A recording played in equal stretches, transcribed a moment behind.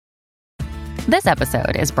This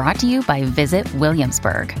episode is brought to you by Visit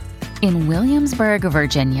Williamsburg. In Williamsburg,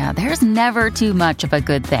 Virginia, there's never too much of a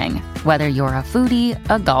good thing. Whether you're a foodie,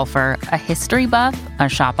 a golfer, a history buff, a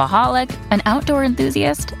shopaholic, an outdoor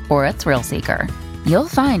enthusiast, or a thrill seeker, you'll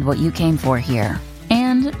find what you came for here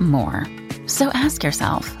and more. So ask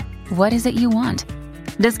yourself, what is it you want?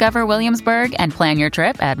 Discover Williamsburg and plan your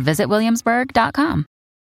trip at visitwilliamsburg.com.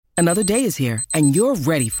 Another day is here, and you're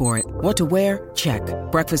ready for it. What to wear? Check.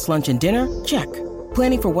 Breakfast, lunch, and dinner? Check.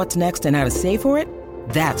 Planning for what's next and how to save for it?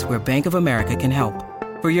 That's where Bank of America can help.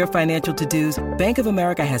 For your financial to-dos, Bank of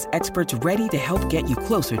America has experts ready to help get you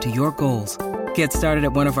closer to your goals. Get started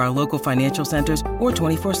at one of our local financial centers or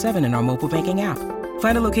 24/7 in our mobile banking app.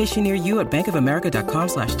 Find a location near you at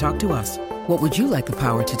bankofamerica.com/talktous. What would you like the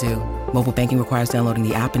power to do? Mobile banking requires downloading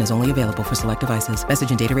the app and is only available for select devices.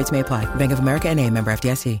 Message and data rates may apply. Bank of America N.A., member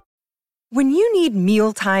FDIC. When you need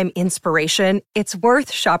mealtime inspiration, it's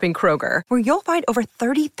worth shopping Kroger, where you'll find over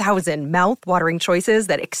 30,000 mouth-watering choices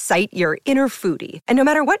that excite your inner foodie. And no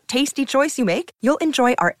matter what tasty choice you make, you'll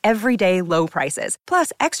enjoy our everyday low prices,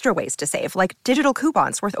 plus extra ways to save, like digital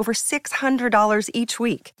coupons worth over $600 each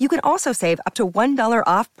week. You can also save up to $1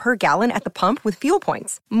 off per gallon at the pump with fuel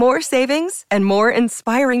points. More savings and more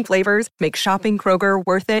inspiring flavors make shopping Kroger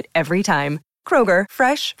worth it every time. Kroger,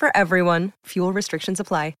 fresh for everyone. Fuel restrictions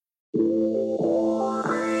apply.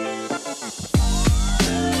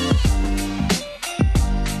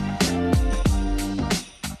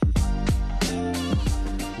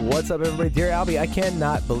 What's up, everybody? Dear Albie, I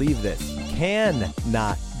cannot believe this.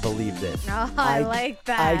 Cannot believe this. Oh, I like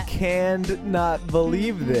that. I cannot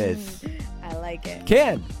believe this. I like it.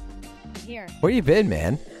 Can. Here. Where you been,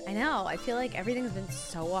 man? I know. I feel like everything's been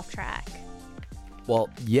so off track. Well,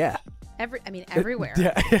 yeah. Everywhere.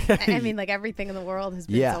 Yeah. I mean, like everything in the world has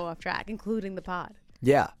been so off track, including the pod.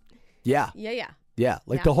 Yeah. Yeah.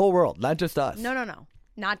 Like the whole world, not just us. No.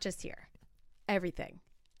 Not just here. Everything.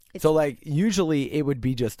 So, like, usually it would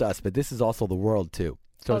be just us, but this is also the world, too.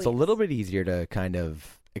 So it's a little bit easier to kind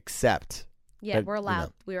of accept. Yeah, that, we're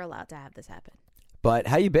allowed. We're allowed to have this happen. But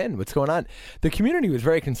how you been? What's going on? The community was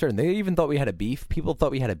very concerned. They even thought we had a beef. People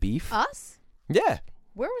thought we had a beef. Us? Yeah.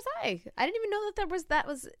 Where was I? I didn't even know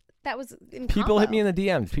that was in People combo. hit me in the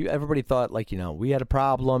DMs. Everybody thought, like, we had a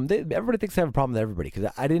problem. Everybody thinks I have a problem with everybody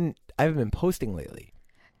because I haven't been posting lately.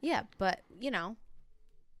 Yeah, but,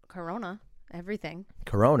 Corona. Everything.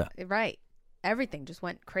 Corona. Right. Everything just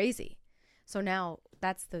went crazy. So now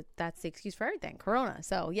that's the excuse for everything. Corona.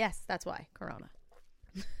 So yes, that's why. Corona.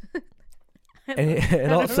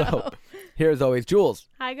 and also, here as always, Jules.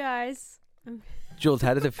 Hi guys. Jules,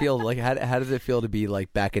 how does it feel? Like, how does it feel to be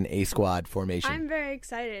like back in A squad formation? I'm very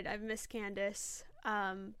excited. I've missed Candace.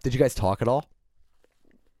 Did you guys talk at all?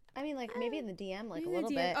 I mean, like, maybe in the DM, like, a maybe little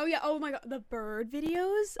the DM. bit. Oh, yeah. Oh, my God. The bird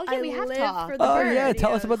videos. Oh, yeah, we have talked. for the Oh, bird yeah.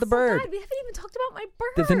 Tell us videos. about the bird. Oh, God, we haven't even talked about my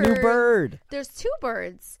bird. There's a new bird. There's two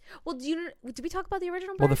birds. Well, did we talk about the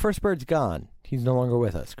original bird? Well, the first bird's gone. He's no longer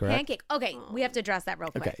with us, correct? Pancake. Okay, we have to address that real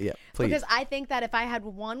quick. Okay, yeah, please. Because I think that if I had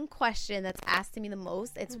one question that's asked to me the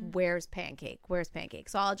most, it's where's Pancake? Where's Pancake?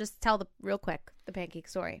 So I'll just tell real quick the Pancake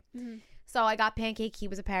story. Mm-hmm. So I got Pancake. He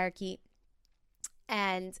was a parakeet.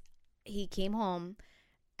 And he came home.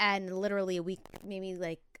 And literally a week, maybe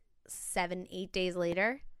like 7-8 days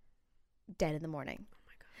later, dead in the morning. Oh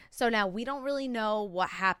my God. So now we don't really know what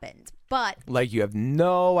happened, but like, you have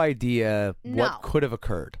no idea what could have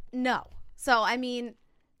occurred. No. So, I mean,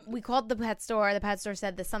 we called the pet store. The pet store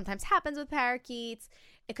said this sometimes happens with parakeets.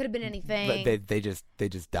 It could have been anything. They just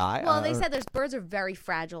die? Well, they said birds are very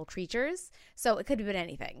fragile creatures. So it could have been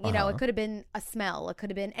anything. You know, it could have been a smell. It could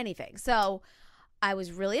have been anything. So I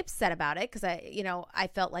was really upset about it because I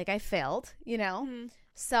felt like I failed, Mm-hmm.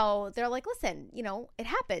 So they're like, listen, it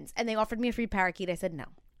happens. And they offered me a free parakeet. I said no.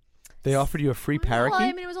 They offered you a free parakeet? Well,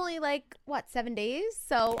 I mean, it was only like, 7 days?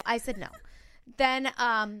 So I said no. Then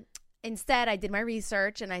instead, I did my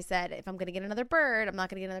research and I said, if I'm going to get another bird, I'm not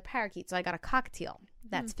going to get another parakeet. So I got a cockatiel.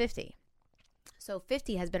 That's 50. So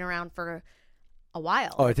 50 has been around for a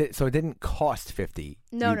while. Oh, so it didn't cost 50.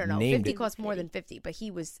 No. 50 it. costs more than 50, but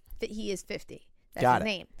he is 50. That's Got his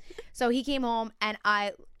name. So he came home, and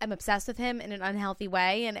I am obsessed with him in an unhealthy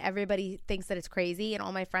way, and everybody thinks that it's crazy, and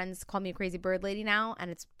all my friends call me a crazy bird lady now,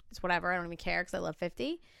 and it's whatever. I don't even care because I love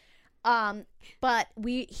 50. But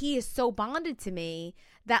he is so bonded to me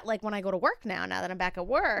that, like, when I go to work now that I'm back at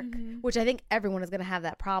work, which I think everyone is going to have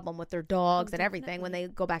that problem with their dogs and everything when they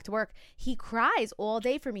go back to work, he cries all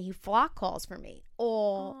day for me. He flock calls for me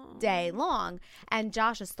all day long, and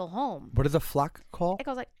Josh is still home. What is a flock call? It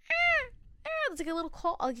goes like, it's like a little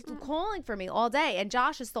call, like calling for me all day. And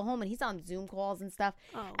Josh is still home and he's on Zoom calls and stuff.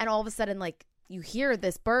 And all of a sudden, like, you hear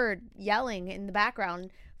this bird yelling in the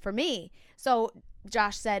background for me. So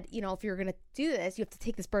Josh said, you know, if you're going to do this, you have to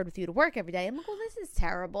take this bird with you to work every day. I'm like, well, this is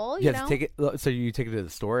terrible. You know? To take it. So you take it to the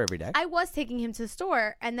store every day? I was taking him to the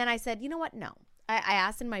store, and then I said, you know what? No. I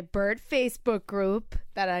asked in my bird Facebook group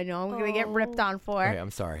that I know I'm going to get ripped on for. Okay,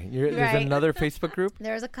 I'm sorry. There's Right. another Facebook group?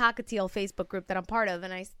 There's a cockatiel Facebook group that I'm part of,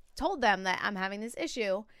 and I told them that I'm having this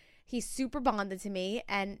issue. He's super bonded to me,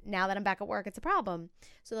 and now that I'm back at work, it's a problem.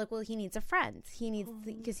 So like, well, he needs a friend. He needs,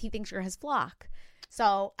 because he thinks you're his flock.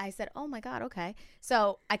 So I said, oh my God, okay.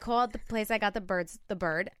 So I called the place I got the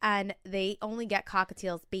bird, and they only get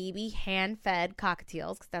cockatiels, baby hand-fed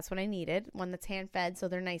cockatiels, because that's what I needed, one that's hand-fed, so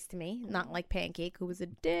they're nice to me, not like Pancake, who was a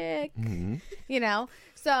dick, you know.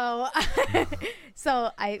 So,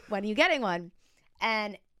 when are you getting one?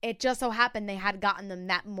 And it just so happened they had gotten them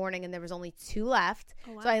that morning, and there was only 2 left.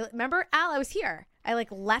 Oh, wow. So I remember, Al, I was here. I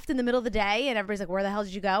like left in the middle of the day, and everybody's like, where the hell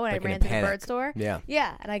did you go? And like I ran to the bird store. Yeah.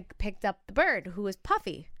 Yeah. And I picked up the bird, who was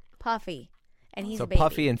Puffy. And he's so a baby.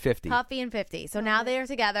 Puffy and 50. Puffy and 50. So now they are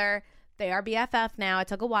together. They are BFF now. It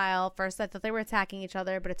took a while. First, I thought they were attacking each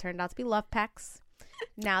other, but it turned out to be love pecks.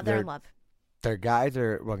 Now they're in love. They're guys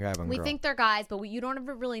or one guy, one girl? We think they're guys, but you don't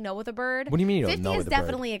ever really know with a bird. What do you mean you don't 50 know is with a bird?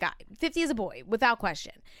 definitely a guy. 50 is a boy, without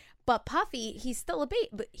question. But Puffy, he's still a baby.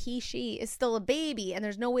 But she is still a baby, and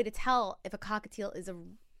there's no way to tell if a cockatiel is a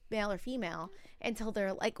male or female until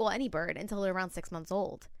they're like, well, any bird, until they're around 6 months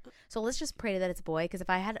old. So let's just pray that it's a boy, because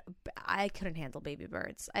if I couldn't handle baby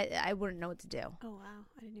birds. I wouldn't know what to do. Oh wow,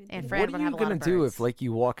 I didn't even. And think Fred of would What are have you a lot gonna of do birds. if like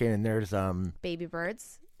you walk in and there's Baby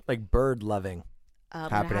birds. like bird loving I'm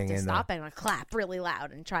gonna have happening to in stop it. I'm gonna clap really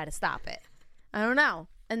loud and try to stop it. I don't know.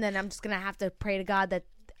 And then I'm just gonna have to pray to God that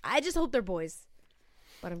I just hope they're boys.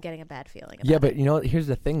 But I'm getting a bad feeling about but you know what? Here's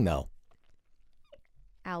the thing though.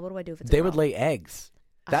 Al, what do I do if it's a They girl? would lay eggs.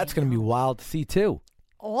 That's going to be wild to see too.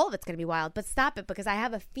 All of it's going to be wild, but stop it, because I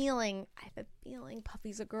have a feeling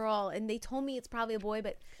Puffy's a girl, and they told me it's probably a boy,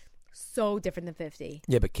 but so different than 50.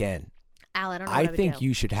 Yeah, but Ken, Al, I don't know what I would think do.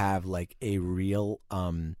 you should have like a real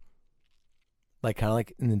like kind of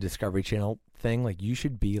like in the Discovery Channel thing, like you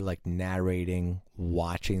should be like narrating,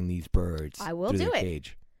 watching these birds. I will through do the it.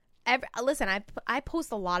 Cage. Listen, I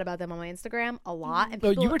post a lot about them on my Instagram, a lot. And No,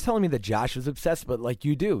 people, you were telling me that Josh was obsessed, but like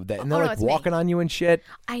you do that, and Oh, they're no, like it's me. walking on you and shit.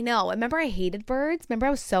 I know. Remember I hated birds? Remember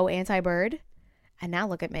I was so anti-bird? And now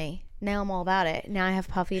look at me. Now I'm all about it. Now I have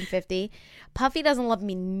Puffy and 50. Puffy doesn't love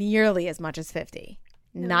me nearly as much as 50.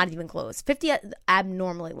 Not even close. 50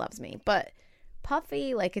 abnormally loves me, but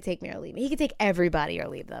Puffy like could take me or leave me. He could take everybody or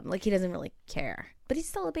leave them. Like he doesn't really care. But he's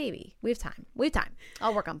still a baby. We have time.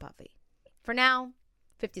 I'll work on Puffy. For now,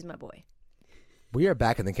 50's my boy. We are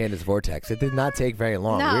back in the Candace vortex. It did not take very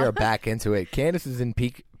long. No. We are back into it. Candace is in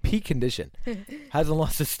peak condition. Hasn't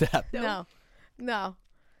lost a step. No.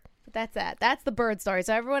 But that's that. That's the bird story.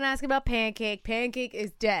 So everyone asking about Pancake. Pancake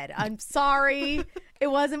is dead. I'm sorry.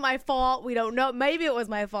 It wasn't my fault. We don't know. Maybe it was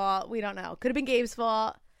my fault. We don't know. Could have been Gabe's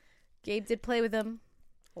fault. Gabe did play with him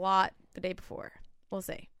a lot the day before. We'll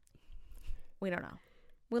see. We don't know.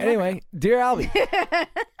 We'll never Anyway, dear Albie,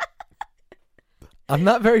 I'm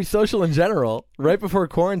not very social in general. Right before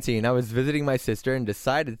quarantine, I was visiting my sister and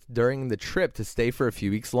decided during the trip to stay for a few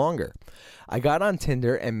weeks longer. I got on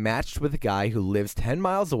Tinder and matched with a guy who lives 10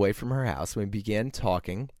 miles away from her house, and we began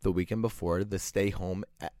talking the weekend before the stay home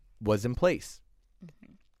was in place.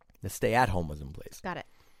 The stay at home was in place. Got it.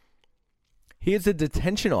 He is a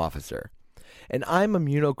detention officer, and I'm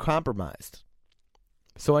immunocompromised.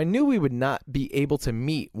 So I knew we would not be able to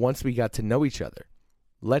meet once we got to know each other.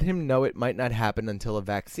 Let him know it might not happen until a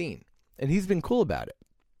vaccine, and he's been cool about it.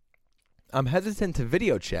 I'm hesitant to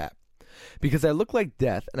video chat because I look like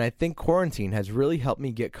death, and I think quarantine has really helped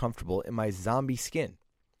me get comfortable in my zombie skin.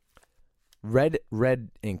 Red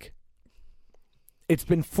ink. It's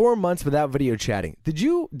been 4 months without video chatting. Do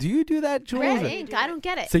you do that, Jules? Red ink. I don't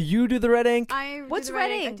get it. So you do the red ink? What's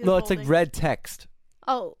red ink? No, it's like red text.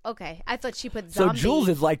 Oh, okay. I thought she put So zombie Jules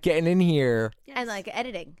is like getting in here and like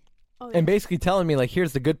editing. and basically telling me like,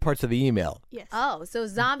 here's the good parts of the email. Yes. Oh, so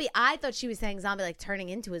zombie. I thought she was saying zombie like turning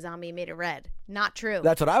into a zombie and made it red. Not true.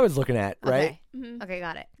 That's what I was looking at, right? Okay. Okay,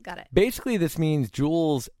 got it. Basically, this means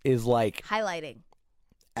Jules is like, Highlighting.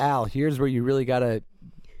 Al, here's where you really got to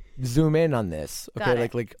zoom in on this. Got Okay,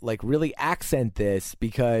 it. like really accent this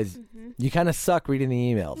because you kind of suck reading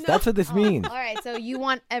the emails. That's what this means. All right, so you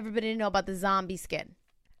want everybody to know about the zombie skin.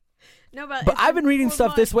 No, but But I've been reading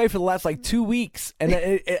stuff this way for the last like 2 weeks,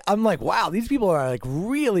 and I'm like, wow, these people are like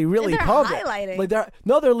really, really They're pumped. highlighting. Like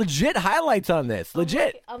they're legit highlights on this.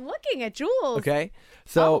 Legit. I'm looking at Jules. Okay,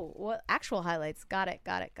 so Oh, well, actual highlights. Got it.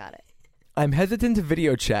 I'm hesitant to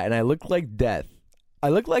video chat, and I look like death. I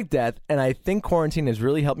look like death, and I think quarantine has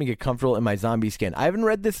really helped me get comfortable in my zombie skin. I haven't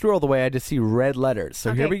read this through all the way. I just see red letters.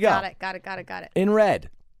 So here we go. Got it. In red,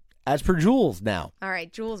 as per Jules now. All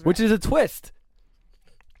right, Jules. Which is a twist.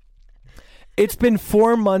 It's been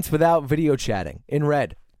 4 months without video chatting. In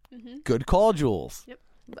red. Mm-hmm. Good call, Jules. Yep.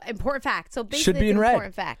 Important fact. So basically, Should be it's in an red.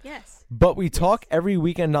 important fact. Yes. But we talk every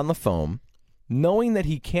weekend on the phone. Knowing that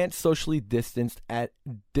he can't socially distance at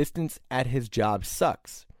his job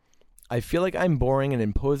sucks. I feel like I'm boring and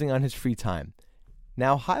imposing on his free time.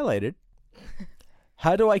 Now highlighted.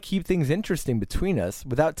 How do I keep things interesting between us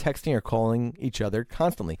without texting or calling each other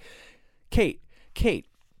constantly? Kate,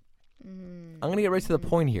 I'm going to get right to the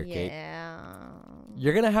point here, Kate. Yeah.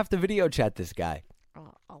 You're going to have to video chat this guy.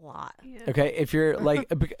 A lot. Yeah. Okay, if you're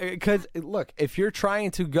like, because look, if you're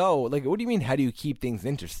trying to go, like, what do you mean? How do you keep things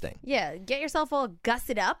interesting? Yeah. Get yourself all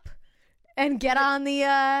gusted up and get on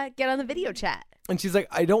the video chat. And she's like,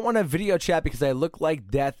 I don't want to video chat because I look like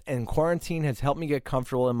death, and quarantine has helped me get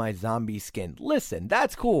comfortable in my zombie skin. Listen,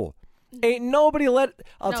 that's cool. Ain't nobody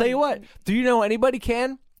I'll tell you what. Do you know anybody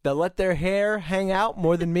that let their hair hang out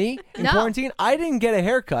more than me in quarantine? I didn't get a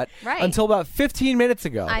haircut until about 15 minutes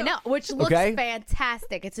ago. I know, which looks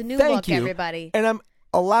fantastic. It's a new Thank look, you. everybody. And I'm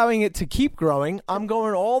allowing it to keep growing. I'm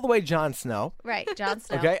going all the way Jon Snow. Right, Jon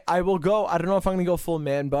Snow. Okay, I will go. I don't know if I'm going to go full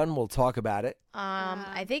man bun. We'll talk about it.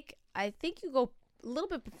 I think you go a little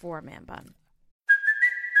bit before man bun.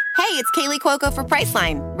 Hey, it's Kaylee Cuoco for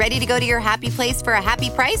Priceline. Ready to go to your happy place for a happy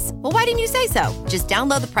price? Well, why didn't you say so? Just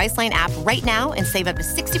download the Priceline app right now and save up to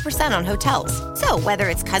 60% on hotels. So whether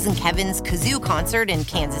it's Cousin Kevin's Kazoo Concert in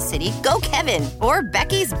Kansas City, go Kevin, or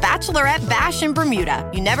Becky's Bachelorette Bash in Bermuda,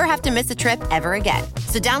 you never have to miss a trip ever again.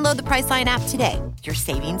 So download the Priceline app today. Your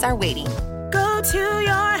savings are waiting. Go to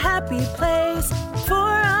your happy place for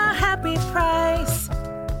a happy price.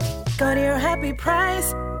 Go to your happy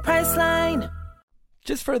price, Priceline.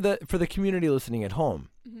 Just for the community listening at home,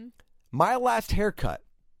 my last haircut,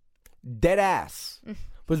 dead ass,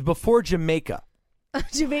 was before Jamaica.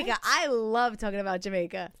 Jamaica. I love talking about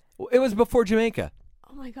Jamaica. It was before Jamaica.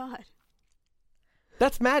 Oh my God.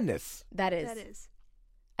 That's madness. That is. That is.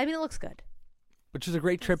 I mean, it looks good. Which is a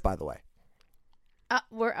great trip, by the way.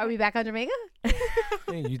 Are we back on Jamaica?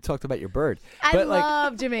 You talked about your bird. I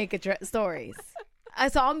love Jamaica stories.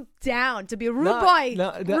 So I'm down to be a rude boy.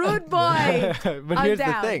 Rude boy. But I'm here's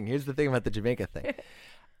down. the thing. Here's the thing about the Jamaica thing.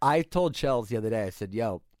 I told Chels the other day, I said,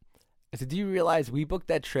 do you realize we booked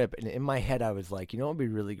that trip? And in my head, I was like, you know what would be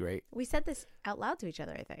really great? We said this out loud to each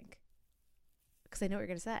other, I think. Because I know what you're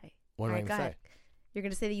going to say. What am I going to say? You're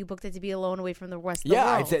going to say that you booked it to be alone away from the rest of the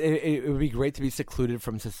Yeah, world. I said it would be great to be secluded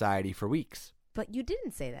from society for weeks. But you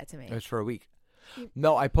didn't say that to me. It was for a week.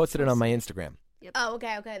 No, I posted it on my Instagram. Yep. Oh,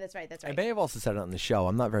 okay. That's right. I may have also said it on the show.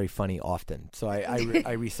 I'm not very funny often, so I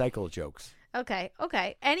recycle jokes. Okay.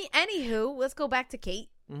 Anywho, let's go back to Kate.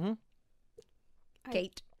 Mm-hmm.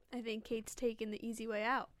 Kate. I think Kate's taking the easy way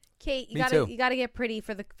out. Kate, you Me too. gotta get pretty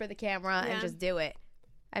for the camera and Yeah. just do it.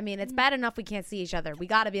 I mean, it's bad enough we can't see each other. We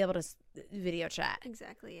got to be able to video chat.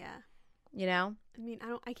 Exactly. Yeah. You know? I mean,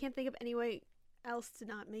 I can't think of any way else to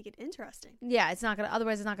not make it interesting. Yeah, it's not gonna.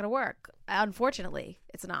 Otherwise, it's not gonna work. Unfortunately,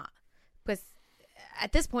 it's not. Because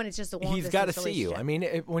at this point, it's just a long. He's got to see you. I mean,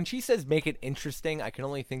 when she says make it interesting, I can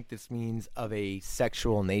only think this means of a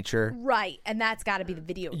sexual nature. Right, and that's got to be the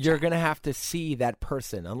video. You're chat. gonna have to see that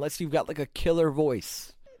person, unless you've got like a killer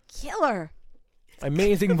voice,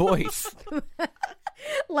 amazing voice.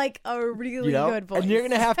 Like a really You know? good voice. And you're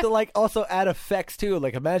gonna have to like also add effects too.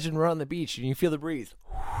 Like imagine we're on the beach and you feel the breeze.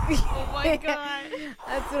 Oh my God.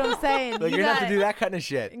 That's what I'm saying. Like you're gonna have to do that kind of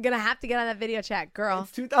shit. You're gonna have to get on that video chat, girl.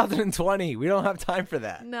 It's 2020. We don't have time for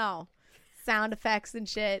that. No, sound effects and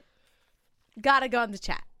shit. Gotta go in the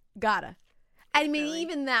chat. Gotta. I mean,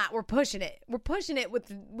 even that, we're pushing it. We're pushing it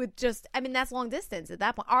with just. I mean, that's long distance at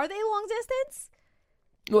that point. Are they long distance?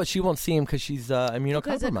 Well, she won't see him because she's Because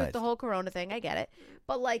immunocompromised. of the whole corona thing, I get it.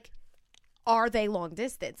 But like, are they long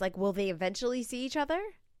distance? Like, will they eventually see each other?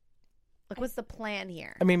 Like, what's the plan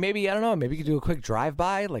here? I mean, maybe I don't know. Maybe you could do a quick drive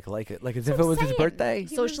by, like as if it was his birthday.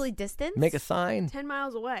 Socially distance. Make a sign. 10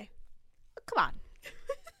 miles away. Come on.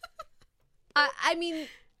 I mean,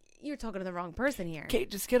 you're talking to the wrong person here.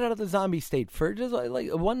 Kate, just get out of the zombie state for just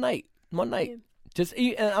like one night. Yeah. Just,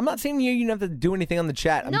 I'm not saying you don't have to do anything on the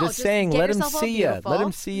chat. I'm No, just just saying get let him yourself all see you. beautiful. Let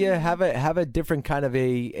him see you. Have a different kind of a.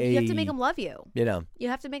 You have to make him love you. You know. You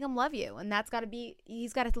have to make him love you, and that's got to be.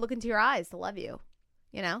 He's got to look into your eyes to love you.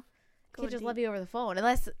 You know, Go can't just deep. love you over the phone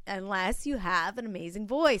unless you have an amazing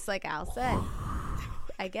voice, like Al said.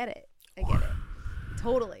 I get it.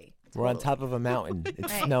 Totally. We're on top of a mountain.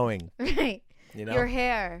 It's Right. snowing. Right. You know? Your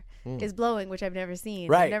hair is blowing, which I've never seen.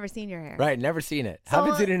 Right. I've never seen your hair. Right, never seen it. So-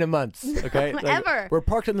 Haven't seen it in months. Okay, Ever. We're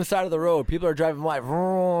parked on the side of the road. People are driving by.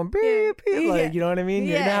 Vroom, beep, beep, like, you know what I mean?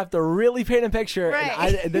 You're gonna Yeah. have to really paint a picture.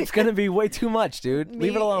 Right. And it's gonna be way too much, dude.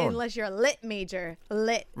 Leave it alone. Unless you're a lit major.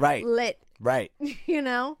 Lit. Right. Lit. Right. You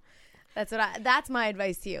know? That's my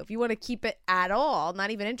advice to you. If you want to keep it at all,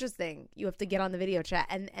 not even interesting, you have to get on the video chat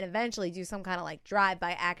and eventually do some kind of like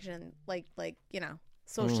drive-by action, like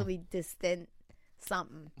socially distant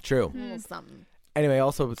something. True. A little something. Anyway,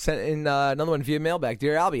 also sent in another one via mailbag.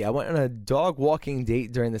 Dear Albie, I went on a dog walking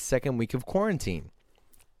date during the second week of quarantine.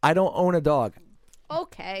 I don't own a dog.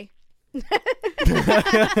 Okay.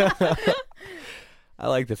 I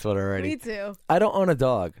like this one already. Me too. I don't own a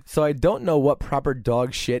dog, so I don't know what proper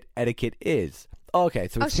dog shit etiquette is. Okay,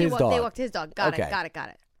 so it's his dog. They walked his dog. Got Okay.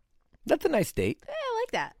 it. That's a nice date. Yeah, I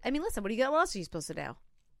like that. I mean, listen, what else are you supposed to do?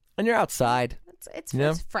 And you're outside. It's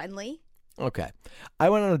Yeah. friendly. Okay. I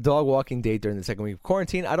went on a dog walking date during the second week of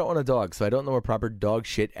quarantine. I don't own a dog, so I don't know what proper dog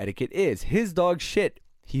shit etiquette is. His dog shit.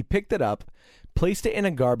 He picked it up, placed it in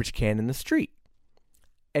a garbage can in the street.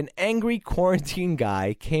 An angry quarantine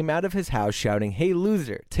guy came out of his house shouting, "Hey,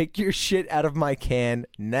 loser, take your shit out of my can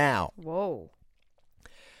now." Whoa.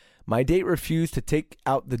 My date refused to take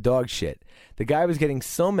out the dog shit. The guy was getting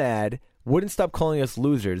so mad, wouldn't stop calling us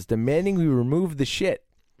losers, demanding we remove the shit.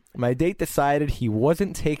 My date decided he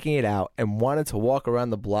wasn't taking it out and wanted to walk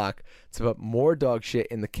around the block to put more dog shit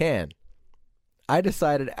in the can. I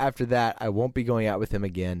decided after that I won't be going out with him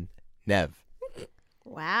again. Nev.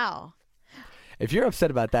 Wow. If you're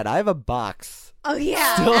upset about that, I have a box. Oh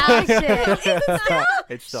yeah. Still- Action. Is it still?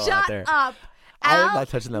 It's still Shut out there. up. I'm Al? not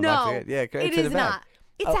touching that no, box. Yeah, it's it in is the bag. not.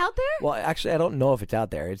 It's Oh, out there? Well, actually, I don't know if it's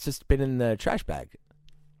out there. It's just been in the trash bag.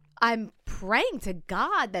 I'm praying to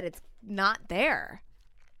God that it's not there.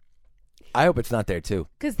 I hope it's not there, too.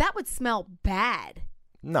 Because that would smell bad.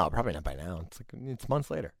 No, probably not by now. It's months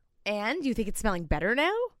later. And you think it's smelling better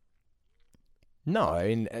now? No, I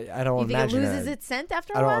mean, I don't You think it imagine loses its scent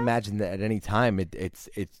after a I while? don't imagine that at any time it's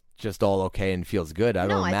just all okay and feels good. I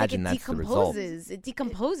don't imagine I think that's the result. It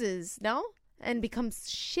decomposes, no? And becomes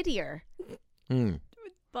shittier.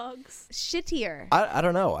 Bugs. Shittier. I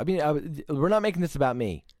don't know. I mean, we're not making this about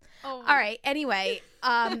me. Oh. All right. Anyway,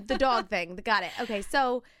 the dog thing. Got it. Okay.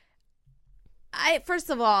 So, first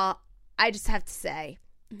of all, I just have to say,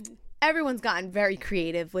 everyone's gotten very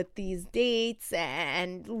creative with these dates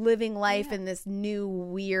and living life in this new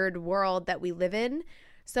weird world that we live in.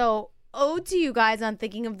 So, ode to you guys on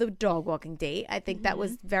thinking of the dog walking date. I think that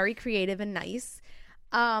was very creative and nice.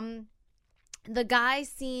 The guy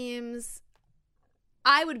seems...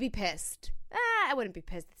 I would be pissed. I wouldn't be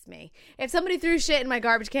pissed. It's me. If somebody threw shit in my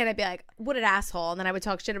garbage can, I'd be like, what an asshole. And then I would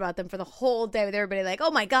talk shit about them for the whole day with everybody like, oh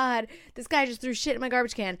my God, this guy just threw shit in my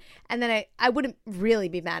garbage can. And then I wouldn't really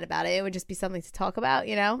be mad about it. It would just be something to talk about,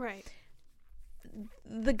 you know? Right.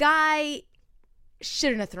 The guy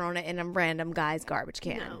shouldn't have thrown it in a random guy's garbage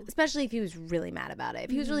can, No. especially if he was really mad about it. If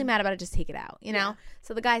he was really mad about it, just take it out, you know? Yeah.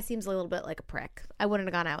 So the guy seems a little bit like a prick. I wouldn't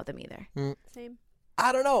have gone out with him either. Same.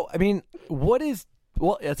 I don't know. I mean, well,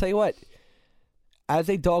 I'll tell you what. As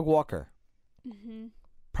a dog walker,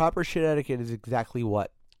 proper shit etiquette is exactly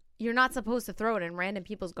what? You're not supposed to throw it in random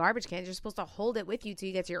people's garbage cans. You're supposed to hold it with you till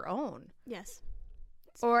you get to your own. Yes.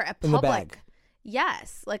 Or a In the public. bag.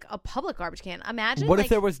 Yes, like a public garbage can. Imagine. What like, if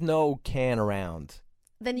there was no can around?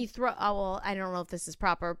 Then you throw. Oh well, I don't know if this is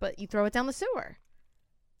proper, but you throw it down the sewer.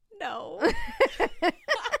 No.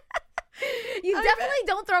 You definitely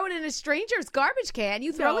don't throw it in a stranger's garbage can.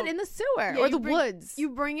 You throw No. it in the sewer Yeah, or you the bring- woods. You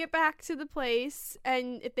bring it back to the place,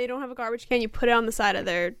 and if they don't have a garbage can, you put it on the side of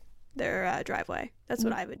their driveway. That's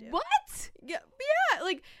what I would do. What? Yeah,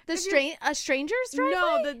 like The if you're- a stranger's driveway?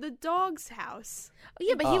 No, the dog's house. Oh,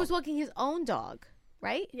 yeah, but he Oh. was walking his own dog,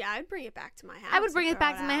 right? Yeah, I'd bring it back to my house. I would bring and it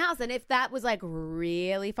back throw to my out. house, and if that was like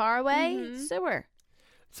really far away, sewer.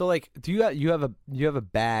 So, like, do you have a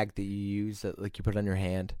bag that you use that, like, you put on your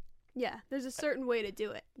hand? Yeah, there's a certain way to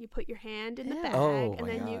do it. You put your hand in the Ew. bag, Oh and my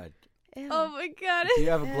then god! Ew. Oh my god! Do you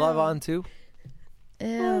have a glove on too?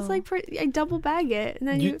 Well, it's like I double bag it, and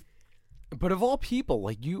then you. But of all people,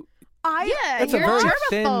 like you, Yeah, That's a you're very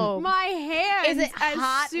germaphobe. my hand. Is it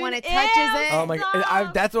hot when it touches it? oh my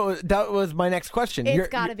god, that was my next question. It's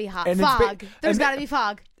got to be hot. and it's Fog. There's and got to be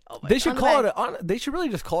fog. They should on the call bag. they should really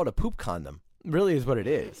just call it a poop condom. Really is what it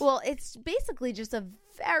is. Well, it's basically just a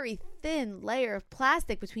very thin layer of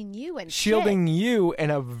plastic between you and Shielding you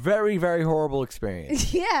in a very, very horrible experience.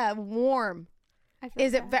 shit. Yeah, warm. I feel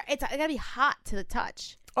Is it? bad. It's got to be hot to the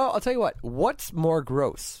touch. Oh, I'll tell you what. What's more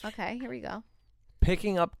gross? Okay, here we go.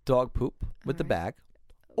 Picking up dog poop with the bag,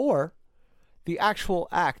 or the actual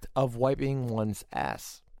act of wiping one's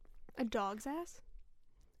ass. A dog's ass?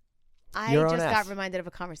 I Your own just ass. got reminded of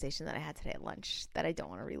a conversation that I had today at lunch that I don't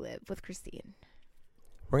want to relive with Christine.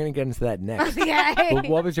 We're going to get into that next. Okay. But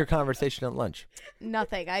what was your conversation at lunch?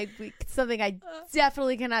 Nothing. Something I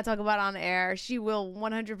definitely cannot talk about on air. She will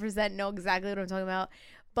 100% know exactly what I'm talking about.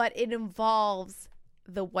 But it involves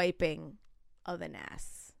the wiping of an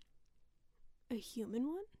ass. A human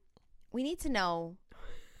one? We need to know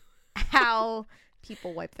how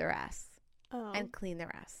people wipe their ass Oh. and clean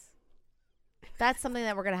their ass. That's something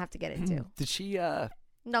that we're going to have to get into. Did she,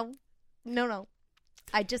 No.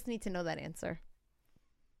 I just need to know that answer.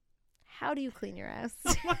 How do you clean your ass?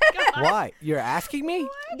 why? You're asking me?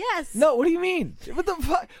 Yes. No, what do you mean? What the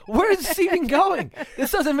fuck? Where is this even going?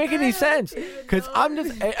 This doesn't make any sense. Because I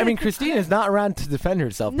mean, Christine is not around to defend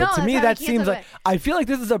herself. No, but to that's me, why that we can't seems talk like, I feel like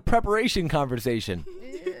this is a preparation conversation.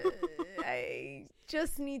 I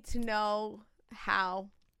just need to know how.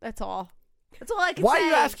 That's all. That's all I can Why say. are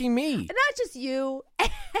you asking me? And not just you.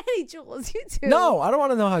 Hey, Jules, you too. No, I don't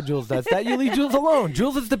want to know how Jules does that. You leave Jules alone.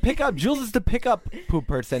 Jules is the pickup poop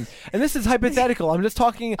person. And this is hypothetical. I'm just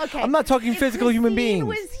talking. Okay. I'm not talking If physical human Christine beings.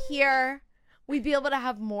 was here, we'd be able to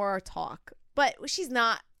have more talk. But she's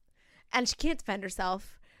not, and she can't defend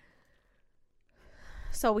herself.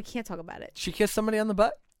 So we can't talk about it. She kissed somebody on the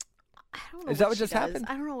butt? I don't know. Is that what she just does. happened?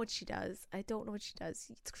 I don't know what she does. I don't know what she does.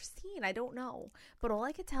 It's Christine. I don't know. But all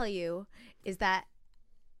I can tell you is that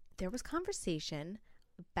there was conversation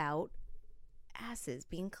about asses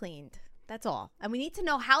being cleaned. That's all. And we need to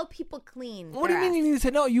know how people clean. What do you mean you need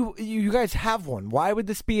to know? You guys have one. Why would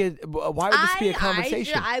this be a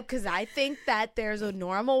conversation? Because I think that there's a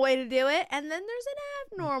normal way to do it, and then there's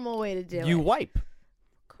an abnormal way to do it. You wipe.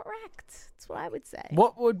 Correct. That's what I would say.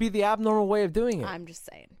 What would be the abnormal way of doing it? I'm just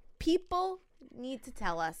saying. People need to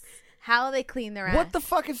tell us how they clean their ass. What the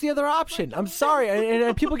fuck is the other option? I'm sorry,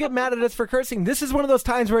 and people get mad at us for cursing. This is one of those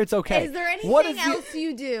times where it's okay. Is there anything What is else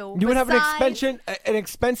you do? You would have besides- an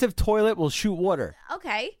expensive toilet will shoot water.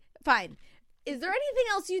 Okay, fine. Is there anything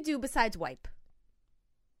else you do besides wipe?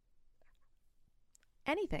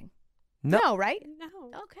 Anything? No. Right? No.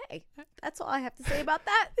 Okay. That's all I have to say about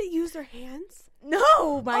that. They use their hands? No,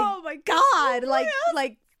 Oh my God. What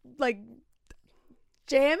Like,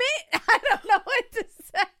 jam it? I don't know what to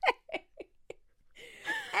say.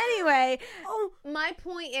 Anyway, my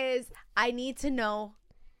point is I need to know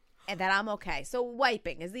that I'm okay. So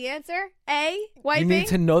wiping is the answer. A, wiping. You need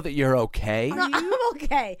to know that you're okay. No, I'm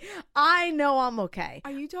okay. I know I'm okay.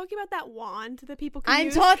 Are you talking about that wand that people can I'm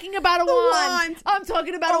use? talking about a The wand. wand. I'm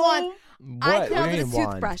talking about a wand. What? I What do called you it a mean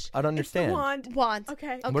wand? toothbrush. I don't It's the understand. wand. Wand.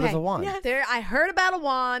 Okay. What is a wand? Yes. There, I heard about a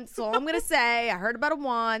wand, so all I'm gonna say, I heard about a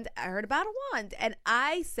wand. And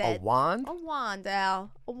I said A wand? A wand,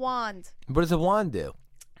 Al. A wand. What does a wand do?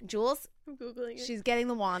 Jules, I'm Googling it. she's getting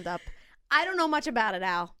the wand up. I don't know much about it,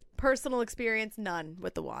 Al. Personal experience, none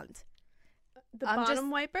with the wand. The I'm bottom just-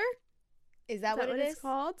 wiper? Is that what it it's is?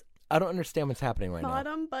 called? I don't understand what's happening right now.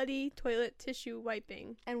 Bottom buddy toilet tissue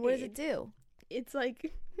wiping. And what does aid. it do? It's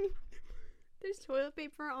like there's toilet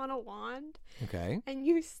paper on a wand, Okay. and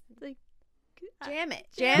you like Jam it.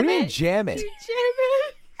 What Jam do you mean it. jam it? You jam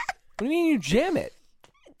it. What do you mean you jam it?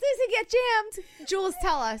 Does it get jammed? Jules,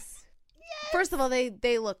 tell us. First of all,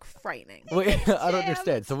 they look frightening. Wait, I don't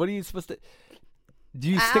understand. So what are you supposed to? Do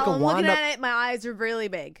you stick a Al, I'm wand looking up? at it. My eyes are really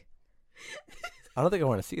big. I don't think I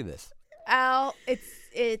want to see this. Al,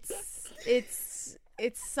 it's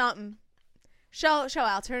something. Show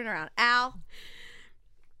Al. Turn it around, Al.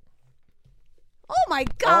 Oh my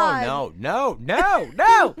God! Oh no!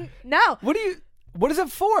 No. What is it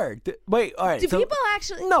for? Wait, all right. Do so, people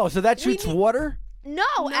actually? No, so that We shoots need- water. No,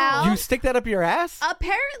 Al. You stick that up your ass?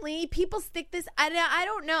 Apparently, people stick this. I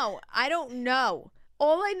don't know. I don't know.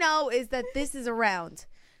 All I know is that this is around.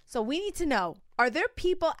 So we need to know: are there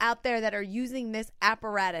people out there that are using this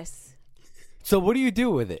apparatus? So what do you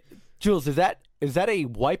do with it, Jules? Is that a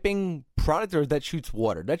wiping product or that shoots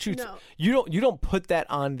water? That shoots. No. You don't put that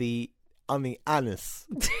on the anus.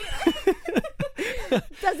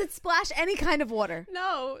 Does it splash any kind of water?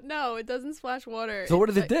 No, it doesn't splash water. So what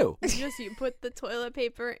does it do? You put the toilet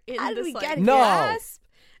paper in How did this we like get here? No. grasp,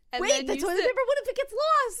 and Wait, then the you toilet sit- paper. What if it gets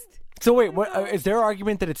lost? So wait, what is there an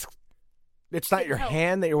argument that it's not your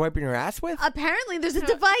hand that you're wiping your ass with? Apparently, there's a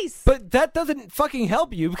device. But that doesn't fucking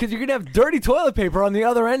help you because you're gonna have dirty toilet paper on the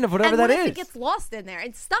other end of whatever and what that if is. it gets lost in there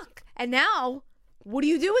and stuck? And now, what do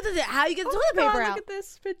you do with it? How you get the Oh toilet my God, paper look out? at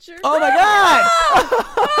this picture. Oh my god!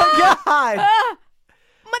 Oh my god!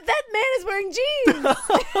 That man is wearing jeans.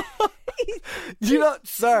 You know,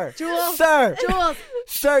 sir, Jules,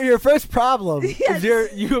 sir, your first problem is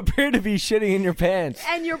you appear to be shitting in your pants.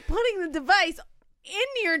 and you're putting the device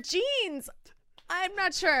in your jeans. I'm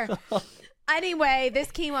not sure. Anyway,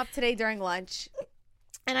 this came up today during lunch,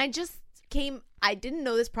 and I didn't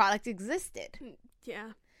know this product existed.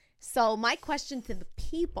 Yeah. So my question to the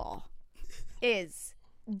people is,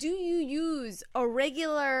 do you use a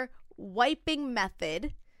regular wiping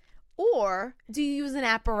method, or do you use an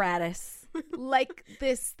apparatus like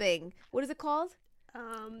this thing? What is it called?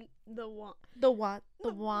 The wand. The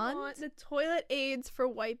wand? The toilet aids for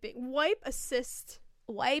wiping. Wipe assist.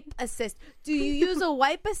 Wipe assist. Do you use a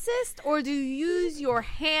wipe assist, or do you use your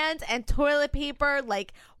hand and toilet paper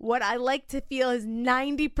like what I like to feel is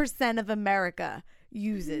 90% of America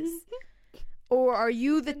uses? Or are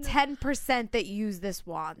you the 10% that use this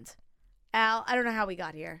wand? Al, I don't know how we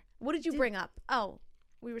got here. What did you bring up? Oh,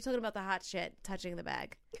 we were talking about the hot shit touching the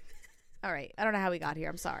bag. All right. I don't know how we got here.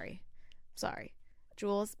 I'm sorry.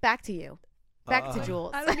 Jules, back to you. Back to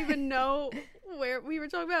Jules. I don't even know where we were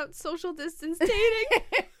talking about social distance dating.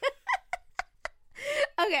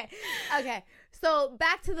 Okay. So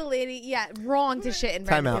back to the lady. Yeah, wrong to shit in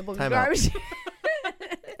Time random out, people's time out. garbage.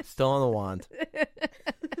 Still on the wand.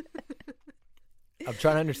 I'm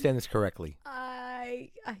trying to understand this correctly.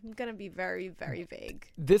 I'm gonna be very, very vague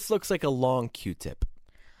This looks like a long Q-tip.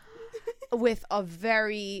 with a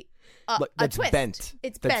very That's a twist. bent.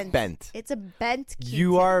 It's That's bent. It's a bent Q-tip.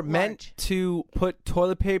 You are large. meant to put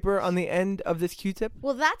toilet paper on the end of this Q-tip?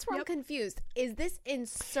 Well, that's where I'm confused. Is this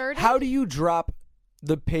inserted? How do you drop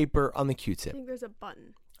the paper on the I Q-tip? think there's a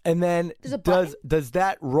button. And then There's a button? does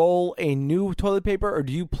that roll a new toilet paper, or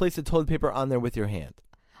do you place the toilet paper on there with your hand?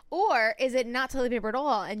 Or is it not toilet paper at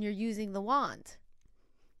all, and you're using the wand?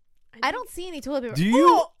 I don't see any toilet paper. Do you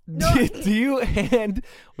Oh, no. do you hand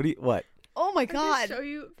what? Oh my I can God! show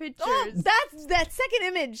you pictures. Oh, that's that second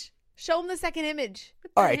image. Show them the second image.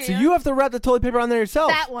 All right, so you have to wrap the toilet paper on there yourself.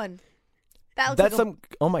 That one. That looks That's like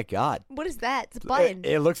a, oh my God. What is that? It's a button.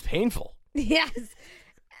 It looks painful. Yes.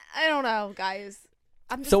 I don't know, guys.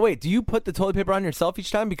 I'm just, So wait, do you put the toilet paper on yourself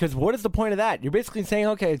each time? Because what is the point of that? You're basically saying,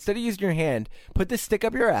 okay, instead of using your hand, put this stick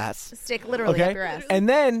up your ass. stick literally Okay, up your ass. and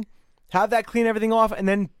then have that clean everything off, and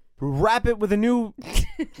then wrap it with a new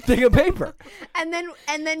thing of paper. And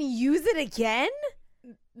then use it again?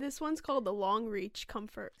 This one's called the Long Reach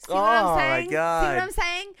Comfort. See what I'm Oh, my saying? God. See what I'm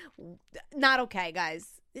saying? Not okay, guys.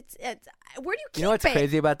 It's where do you keep You know what's it?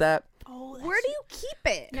 crazy about that? Oh, Where do you keep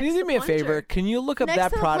it? Can you do me a favor? plunger. Can you look up Next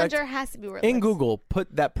that to product the plunger has to be where it in lives. Google?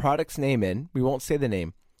 Put that product's name in. We won't say the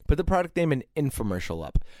name. Put the product name and infomercial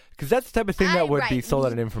up, because that's the type of thing that would be Right. sold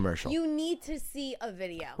at an infomercial. You need to see a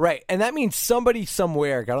video. Right, and that means somebody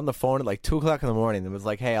somewhere got on the phone at like 2:00 in the morning and was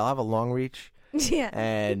like, "Hey, I'll have a long reach, Yeah.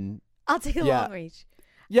 and I'll take a yeah. long reach.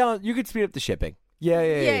 yeah, you could speed up the shipping. Yeah.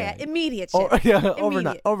 Immediate Oh, shit. yeah,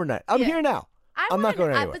 Immediate. overnight. I'm Yeah. here now. I'm not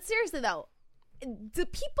going anywhere. But seriously though, do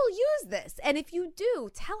people use this? And if you do,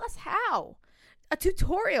 tell us how. A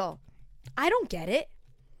tutorial. I don't get it.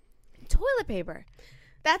 Toilet paper.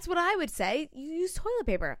 That's what I would say. You use toilet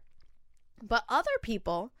paper. But other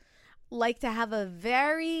people like to have a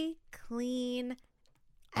very clean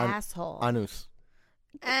asshole. Anus.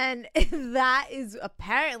 And that is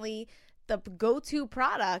apparently the go-to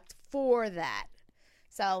product for that.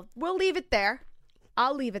 So we'll leave it there.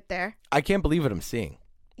 I'll leave it there. I can't believe what I'm seeing.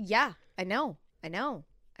 Yeah, I know.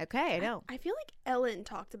 Okay, I know. I feel like Ellen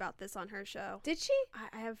talked about this on her show. Did she?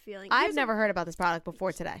 I have a feeling. I've never heard about this product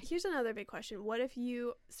before today. Here's another big question. What if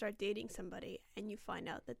you start dating somebody and you find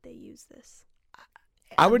out that they use this?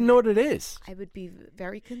 I wouldn't know what it is. I would be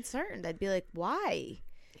very concerned. I'd be like, why?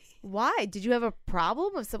 Why? Did you have a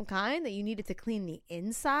problem of some kind that you needed to clean the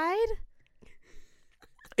inside?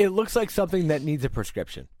 It looks like something that needs a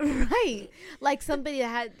prescription. Right. Like somebody that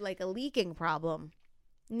had like a leaking problem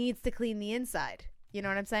needs to clean the inside. You know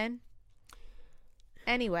what I'm saying?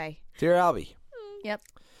 Anyway. Dear Albie, Yep.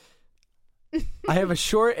 I have a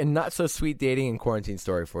short and not so sweet dating and quarantine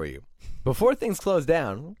story for you. Before things closed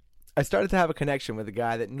down, I started to have a connection with a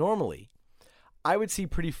guy that normally I would see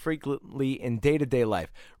pretty frequently in day-to-day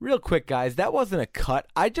life. Real quick, guys, that wasn't a cut.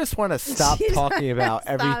 I just want to stop talking about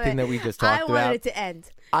Stop everything it. that we just talked I wanted about. it to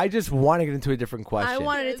end. I just want to get into a different question. I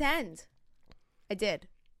wanted it to end. I did.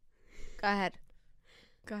 Go ahead.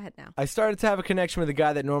 Go ahead now. I started to have a connection with a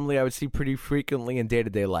guy that normally I would see pretty frequently in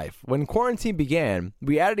day-to-day life. When quarantine began,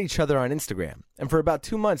 we added each other on Instagram, and for about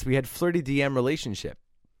 2 months, we had flirty DM relationship.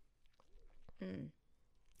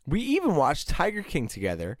 We even watched Tiger King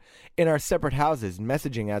together in our separate houses,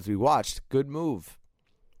 messaging as we watched. Good move.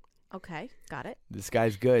 Okay. Got it. This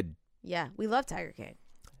guy's good. Yeah. We love Tiger King.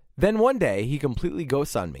 Then one day, he completely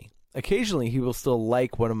ghosts on me. Occasionally, he will still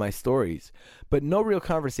like one of my stories, but no real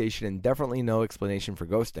conversation and definitely no explanation for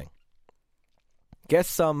ghosting. Guess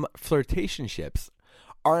some flirtationships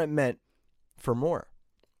aren't meant for more.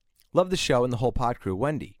 Love the show and the whole pod crew,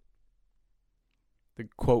 Wendy. The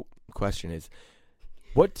quote question is,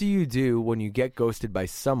 what do you do when you get ghosted by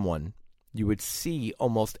someone you would see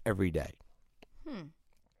almost every day?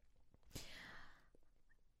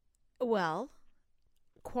 Well,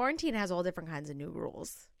 quarantine has all different kinds of new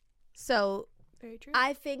rules. So Very true.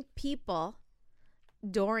 I think people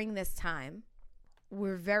during this time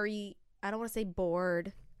were very, I don't want to say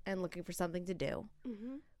bored and looking for something to do,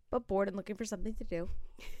 but bored and looking for something to do.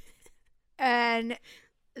 And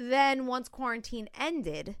then once quarantine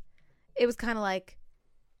ended, it was kind of like,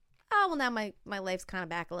 oh, well, now my life's kind of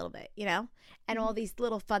back a little bit, you know? And all these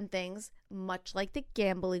little fun things, much like the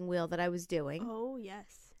gambling wheel that I was doing, Oh,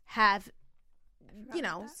 yes. have, forgot you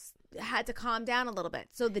about know, had to calm down a little bit.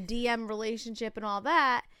 So the DM relationship and all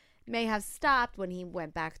that may have stopped when he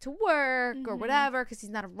went back to work or whatever, because he's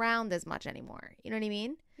not around as much anymore. You know what I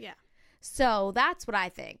mean? Yeah. So that's what I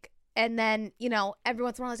think. And then, you know, every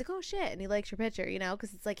once in a while, I was like, oh, shit. And he likes your picture, you know,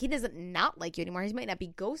 because it's like he doesn't not like you anymore. He might not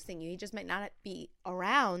be ghosting you. He just might not be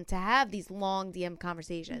around to have these long DM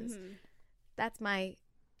conversations. That's my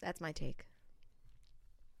take.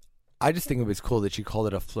 I just think it was cool that you called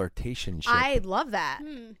it a flirtationship. I love that.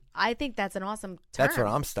 I think that's an awesome term. That's what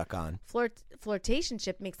I'm stuck on.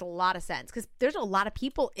 Flirtationship makes a lot of sense because there's a lot of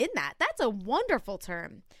people in that. That's a wonderful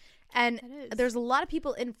term. And It is. there's a lot of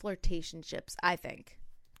people in flirtationships, I think.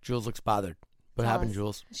 Jules looks bothered. What Tell happened, us.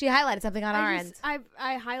 Jules? She highlighted something on our end. I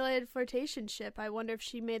highlighted flirtationship. I wonder if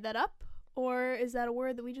she made that up, or is that a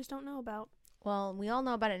word that we just don't know about? Well, we all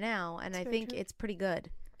know about it now, and I very think true. it's pretty good.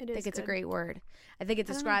 It I is think it's a good. great word. I think it I don't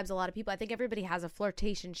know. describes a lot of people. I think everybody has a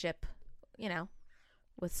flirtationship, you know,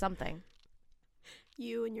 with something.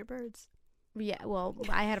 You and your birds. Yeah, well,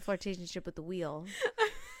 I had a flirtationship with the wheel.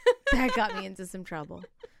 That got me into some trouble,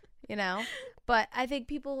 you know? But I think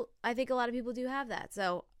a lot of people do have that.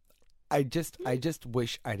 So I just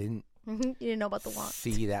wish I didn't you didn't know about the wand.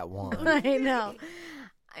 see that wand.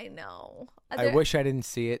 I know. I wish I didn't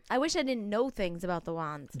see it. I wish I didn't know things about the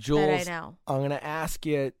wand Jules, that I know. I'm going to ask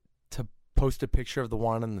you to post a picture of the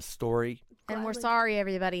wand in the story. And we're Gladly. sorry,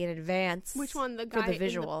 everybody, in advance. Which one? The for guy the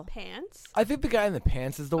visual. in the pants? I think the guy in the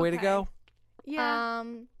pants is the way to Okay. go. Yeah.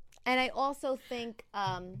 And I also think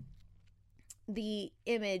the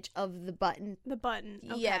image of the button. The button.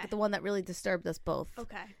 Okay. Yeah, the one that really disturbed us both.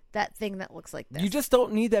 Okay. That thing that looks like this. You just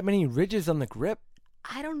don't need that many ridges on the grip.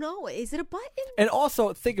 I don't know. Is it a button? And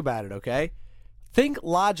also, think about it, okay? Think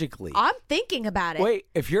logically. I'm thinking about it. Wait,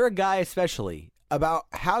 if you're a guy especially, about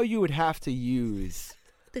how you would have to use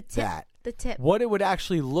The tip. that. The tip. What it would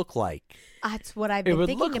actually look like. That's what I've It been would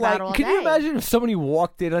thinking look about like. all Can day. you imagine if somebody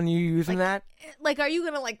walked in on you using that? Like, are you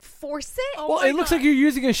gonna like force it? Oh Well, my it looks God. like you're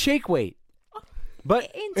using a shake weight,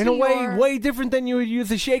 but Into in a way, your- way different than you would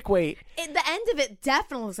use a shake weight. The end of it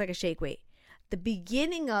definitely looks like a shake weight. The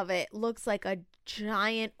beginning of it looks like a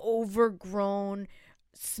giant, overgrown,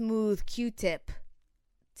 smooth Q-tip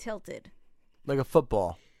tilted. Like a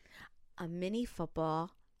football. A mini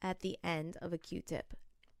football at the end of a Q-tip.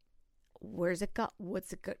 Where's it go?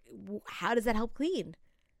 What's it go? How does that help clean?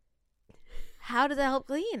 How does that help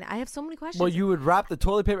clean? I have so many questions. Well, you would wrap the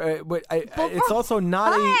toilet paper. For It's also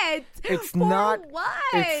not what? It's For not. what?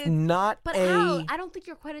 It's not But a. how? I don't think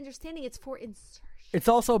you're quite understanding. It's for insertion. It's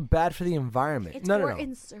also bad for the environment. It's no, for no, no.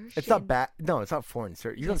 insertion. It's not bad. No, it's not for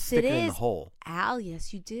insert. You don't Yes, stick it it in the is. hole. Al,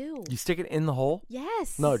 yes, you do. You stick it in the hole.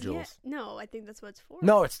 Yes. No, Yeah. Jules. No, I think that's what it's for.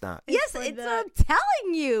 No, it's not. Yes, for it's the- I'm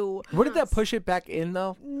telling you. Wouldn't that push it back in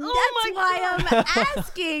though? That's my why I'm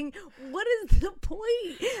asking. What is the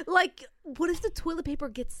point? Like, what if the toilet paper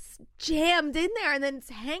gets jammed in there and then it's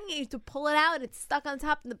hanging? You have to pull it out and it's stuck on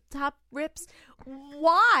top and the top rips.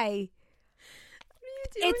 Why?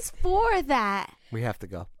 What do you do? It's for that. We have to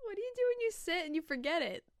go. What do you do when you sit and you forget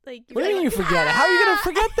it? Like, What do you mean you forget it? How are you gonna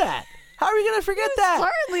forget that? How are you gonna forget that?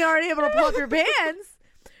 Certainly aren't able to pull up your pants.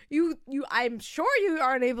 You. I'm sure you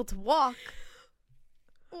aren't able to walk.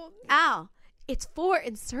 Well, Al, it's for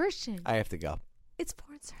insertion. I have to go. It's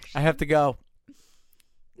for insertion. I have to go.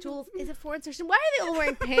 Jules, is it for insertion? Why are they all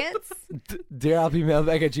wearing pants?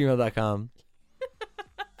 DearAlpemailback@gmail.com.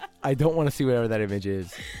 I don't want to see whatever that image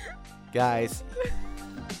is. Guys,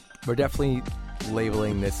 we're definitely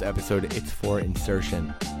labeling this episode It's For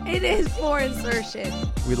Insertion. It is for insertion.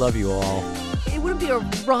 We love you all. It wouldn't be a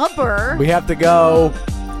rubber. We have to go.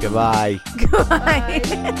 Goodbye. Goodbye.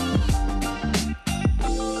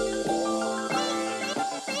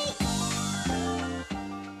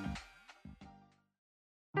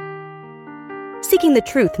 Seeking the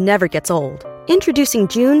truth never gets old. Introducing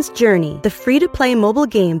June's Journey, the free-to-play mobile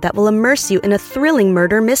game that will immerse you in a thrilling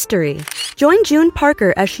murder mystery. Join June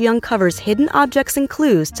Parker as she uncovers hidden objects and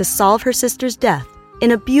clues to solve her sister's death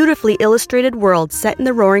in a beautifully illustrated world set in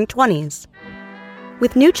the Roaring '20s.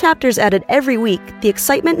 With new chapters added every week, the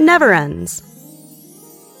excitement never ends.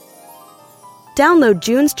 Download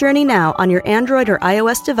June's Journey now on your Android or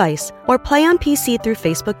iOS device, or play on PC through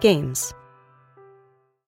Facebook Games.